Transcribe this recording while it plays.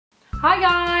Hi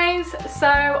guys! So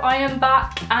I am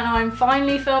back and I'm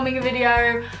finally filming a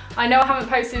video. I know I haven't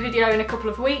posted a video in a couple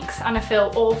of weeks and I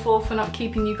feel awful for not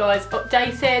keeping you guys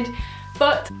updated,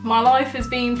 but my life has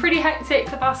been pretty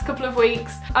hectic the past couple of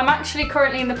weeks. I'm actually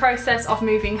currently in the process of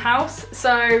moving house,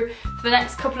 so for the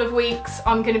next couple of weeks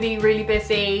I'm going to be really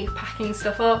busy packing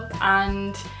stuff up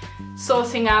and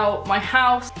sorting out my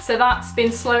house, so that's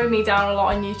been slowing me down a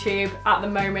lot on YouTube at the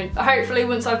moment. But hopefully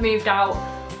once I've moved out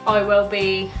I will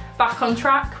be back on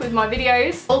track with my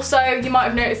videos. Also, you might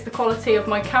have noticed the quality of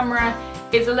my camera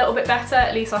is a little bit better,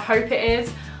 at least I hope it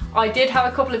is. I did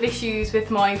have a couple of issues with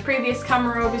my previous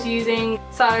camera I was using,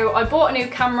 so I bought a new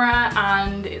camera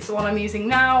and it's the one I'm using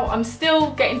now. I'm still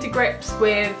getting to grips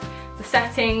with the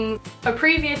settings. I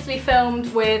previously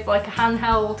filmed with like a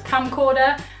handheld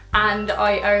camcorder and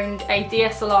I owned a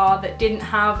DSLR that didn't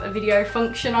have a video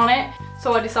function on it,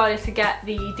 so I decided to get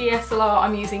the DSLR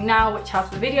I'm using now, which has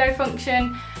the video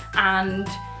function, and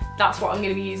that's what I'm going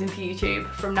to be using for YouTube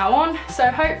from now on. So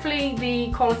hopefully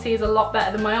the quality is a lot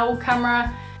better than my old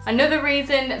camera. Another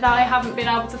reason that I haven't been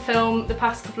able to film the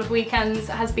past couple of weekends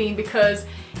has been because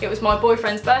it was my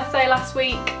boyfriend's birthday last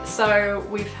week, so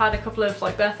we've had a couple of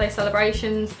like birthday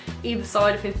celebrations either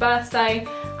side of his birthday,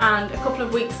 and a couple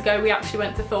of weeks ago we actually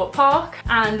went to Thorpe Park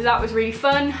and that was really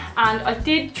fun. And I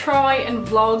did try and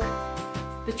vlog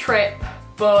the trip,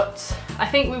 but I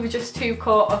think we were just too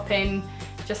caught up in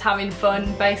just having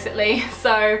fun basically.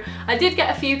 So I did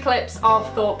get a few clips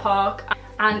of Thorpe Park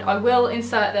and I will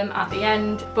insert them at the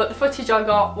end, but the footage I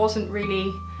got wasn't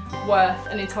really worth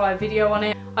an entire video on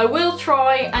it. I will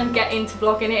try and get into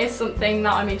vlogging. It is something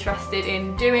that I'm interested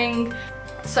in doing.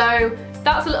 So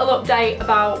that's a little update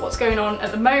about what's going on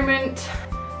at the moment.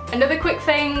 Another quick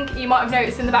thing you might have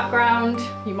noticed in the background,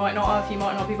 you might not have, you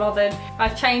might not be bothered.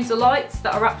 I've changed the lights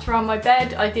that are wrapped around my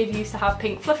bed. I did used to have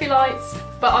pink fluffy lights,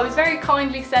 but I was very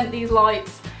kindly sent these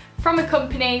lights from a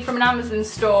company, from an Amazon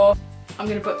store. I'm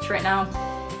going to butcher it now.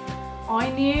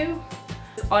 Innoo.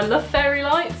 I love fairy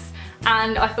lights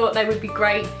and I thought they would be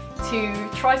great to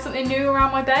try something new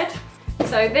around my bed.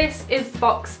 So this is the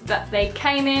box that they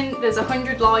came in. There's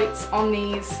 100 lights on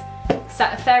these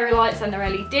set of fairy lights and they're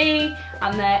LED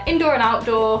and they're indoor and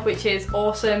outdoor, which is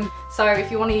awesome. So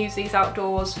if you want to use these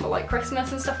outdoors for like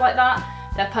Christmas and stuff like that,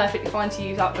 they're perfectly fine to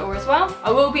use outdoor as well.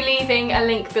 I will be leaving a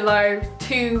link below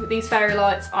to these fairy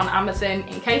lights on Amazon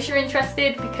in case you're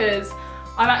interested, because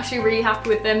I'm actually really happy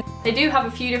with them. They do have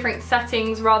a few different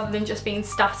settings rather than just being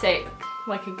static,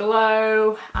 like a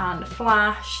glow and a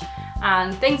flash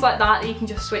and things like that. You can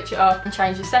just switch it up and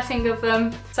change the setting of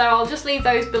them. So I'll just leave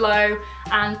those below,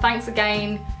 and thanks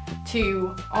again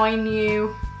to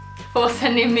Innoo for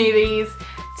sending me these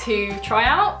to try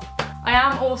out. I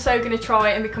am also going to try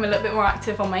and become a little bit more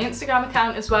active on my Instagram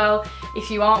account as well.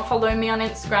 If you aren't following me on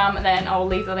Instagram, then I'll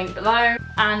leave the link below.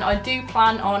 And I do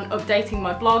plan on updating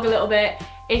my blog a little bit.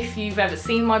 If you've ever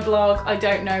seen my blog, I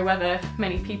don't know whether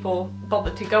many people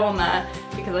bother to go on there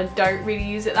because I don't really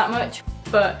use it that much,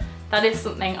 but that is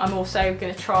something I'm also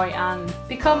going to try and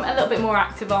become a little bit more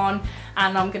active on,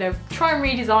 and I'm going to try and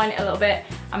redesign it a little bit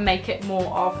and make it more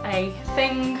of a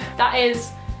thing. That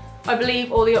is, I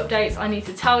believe, all the updates I need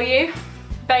to tell you.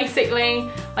 Basically,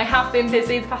 I have been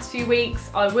busy the past few weeks.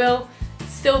 I will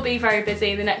still be very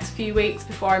busy the next few weeks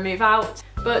before I move out,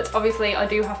 but obviously I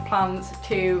do have plans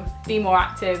to be more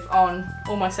active on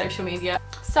all my social media.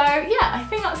 So yeah, I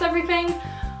think that's everything.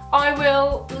 I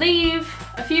will leave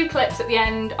a few clips at the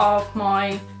end of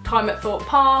my time at Thorpe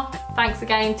Park. Thanks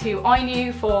again to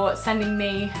Innoo for sending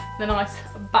me the nice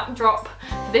backdrop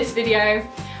for this video.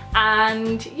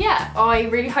 And yeah, I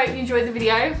really hope you enjoyed the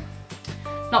video.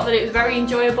 Not that it was very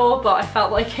enjoyable, but I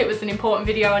felt like it was an important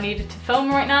video I needed to film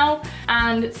right now.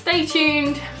 And stay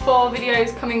tuned for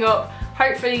videos coming up,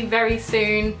 hopefully very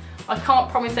soon. I can't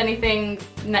promise anything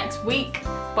next week,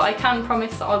 but I can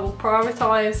promise that I will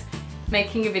prioritise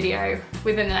making a video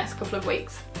within the next couple of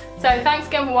weeks. So thanks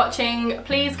again for watching.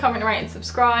 Please comment, rate and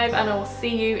subscribe, and I will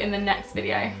see you in the next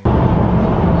video.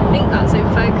 I think that's in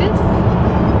focus.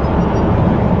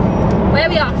 Where are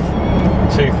we off?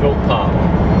 To Thorpe Park.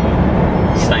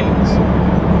 Staines.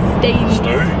 Staines.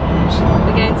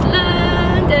 We're going to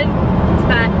London to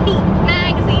buy Heat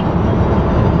magazine.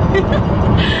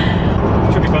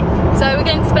 Should be fun. So we're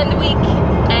going to spend the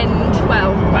weekend,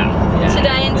 well,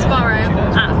 today and tomorrow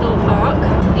at Thorpe Park.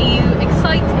 Are you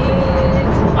excited?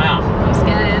 I am. I'm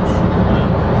scared.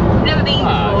 I've never been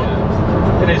before.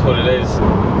 Yeah. It is what it is.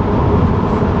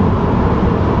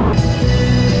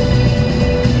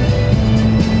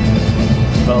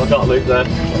 Well, I got a loop there, a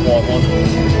white one.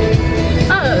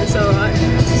 Oh, it's alright.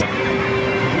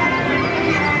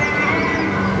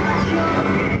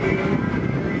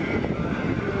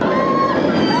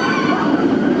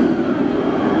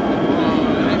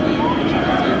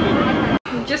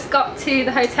 got to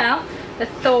the hotel, the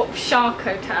Thorpe Shark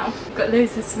Hotel. Got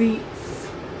loads of sweets.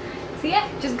 So yeah,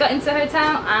 just got into the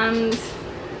hotel and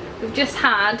we've just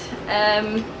had,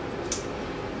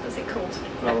 what's it called?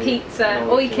 A pizza,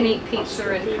 all you can eat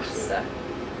pizza and pasta.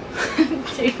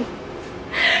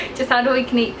 Just had all you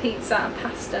can eat pizza and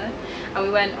pasta. And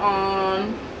we went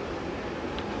on,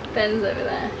 Ben's over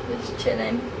there, just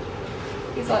chilling.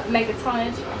 He's like mega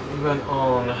tired. We went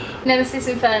on Nemesis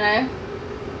Inferno.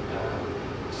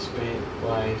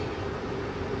 Speedway.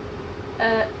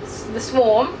 The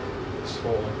Swarm.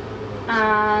 Swarm.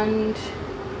 And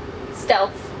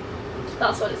Stealth.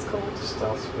 That's what it's called.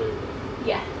 Stealth Speedway.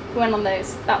 Yeah, we went on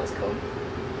those. That was cool.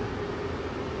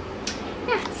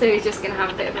 Yeah, so we're just going to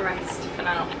have a bit of a rest for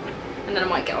now. And then I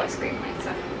might get ice cream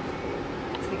later.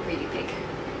 It's going to be really big.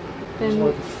 It's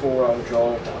like a 4-hour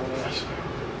drive down there, so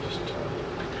just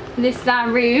this is our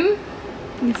room.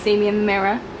 You can see me in the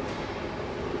mirror.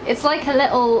 It's like a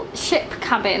little ship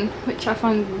cabin, which I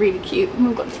find really cute.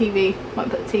 We've got TV. Might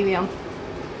put the TV on.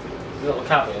 a little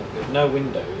cabin with no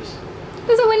windows.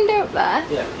 There's a window up there.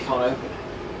 Yeah, but you can't open it.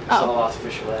 It's all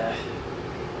artificial air.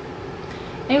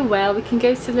 Oh well, we can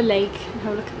go to the lake and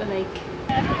have a look at the lake.